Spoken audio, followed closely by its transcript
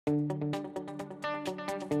Hi,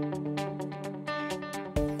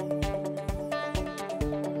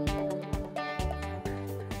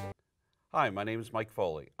 my name is Mike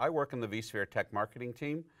Foley. I work in the vSphere Tech Marketing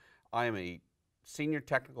team. I am a Senior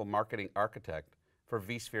Technical Marketing Architect for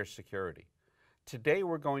vSphere Security. Today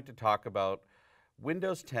we're going to talk about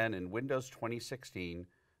Windows 10 and Windows 2016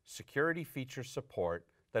 security feature support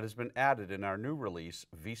that has been added in our new release,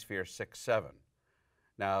 vSphere 6.7.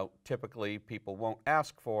 Now, typically people won't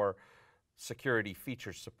ask for security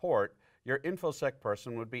feature support. Your InfoSec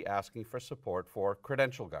person would be asking for support for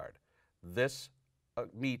Credential Guard. This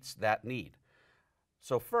meets that need.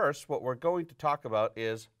 So first, what we're going to talk about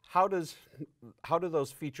is how do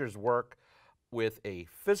those features work with a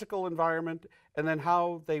physical environment, and then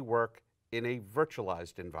how they work in a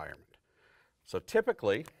virtualized environment. So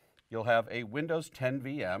typically, you'll have a Windows 10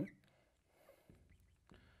 VM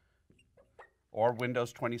or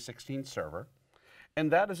Windows 2016 server, and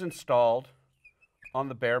that is installed on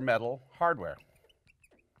the bare metal hardware.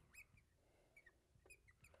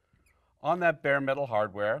 On that bare metal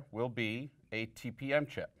hardware will be a TPM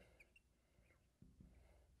chip.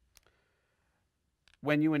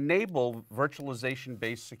 When you enable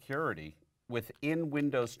virtualization-based security within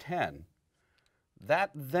Windows 10,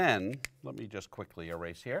 that then, let me just quickly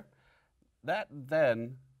erase here, that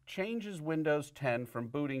then changes Windows 10 from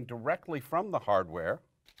booting directly from the hardware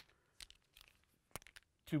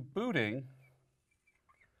to booting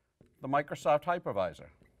the Microsoft hypervisor.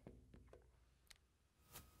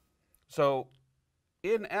 So,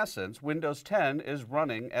 in essence, Windows 10 is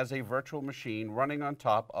running as a virtual machine running on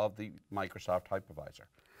top of the Microsoft hypervisor.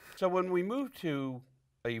 So when we move to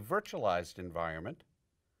a virtualized environment,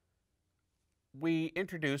 we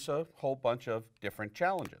introduce a whole bunch of different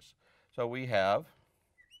challenges. So we have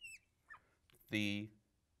the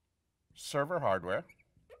server hardware,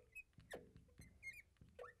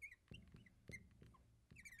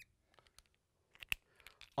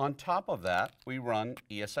 on top of that, we run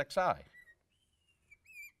ESXi.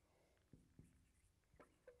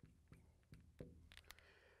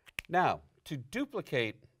 Now, to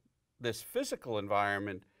duplicate this physical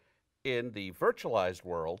environment in the virtualized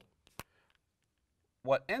world,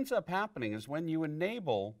 what ends up happening is when you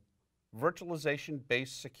enable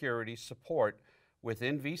virtualization-based security support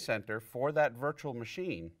within vCenter for that virtual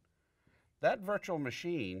machine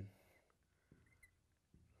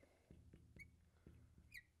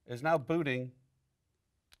is now booting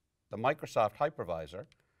the Microsoft hypervisor,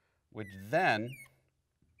 which then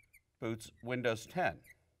boots Windows 10.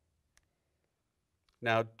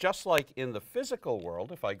 Now, just like in the physical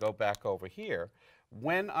world, if I go back over here,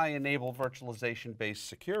 when I enable virtualization-based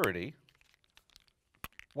security,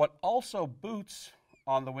 what also boots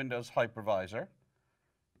on the Windows hypervisor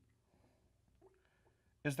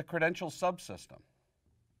is the credential subsystem.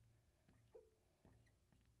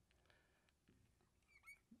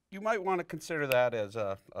 You might want to consider that as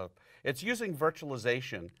it's using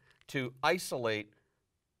virtualization to isolate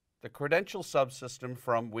the credential subsystem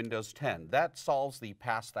from Windows 10. That solves the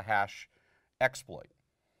pass the hash exploit.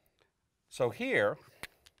 So here,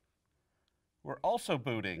 we're also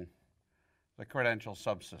booting the credential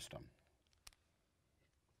subsystem.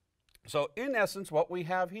 So in essence, what we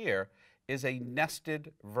have here is a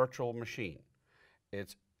nested virtual machine.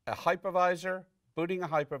 It's a hypervisor, booting a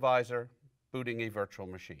hypervisor, booting a virtual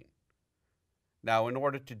machine. Now, in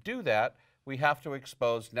order to do that, we have to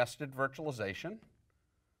expose nested virtualization.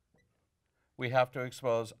 We have to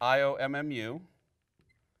expose IOMMU.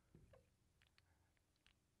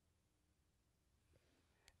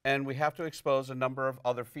 And we have to expose a number of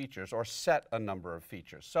other features, or set a number of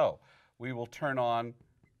features. So we will turn on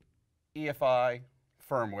EFI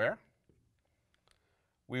firmware.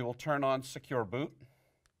 We will turn on secure boot.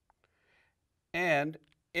 And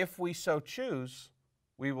if we so choose,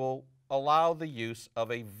 we will allow the use of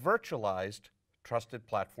a virtualized trusted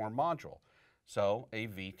platform module, so a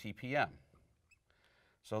VTPM.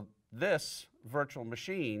 So this virtual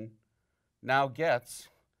machine now gets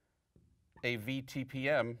a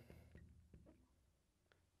VTPM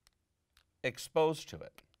exposed to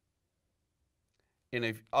it.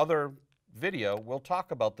 In another video, we'll talk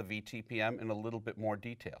about the VTPM in a little bit more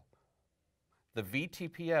detail. The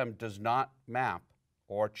VTPM does not map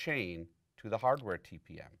or chain to the hardware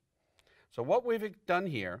TPM. So what we've done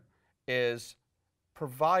here is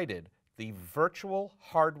provided the virtual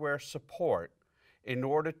hardware support in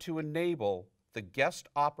order to enable the guest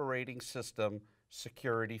operating system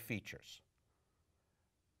security features.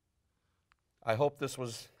 I hope this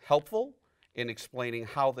was helpful in explaining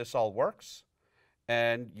how this all works.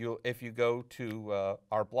 And if you go to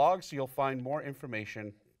our blogs, you'll find more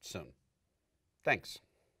information soon. Thanks.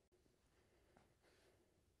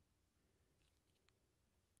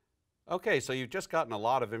 Okay, so you've just gotten a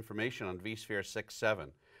lot of information on vSphere 6.7.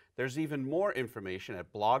 There's even more information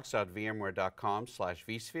at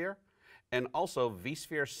blogs.vmware.com/vSphere and also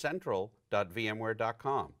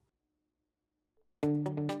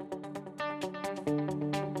vSpherecentral.vmware.com.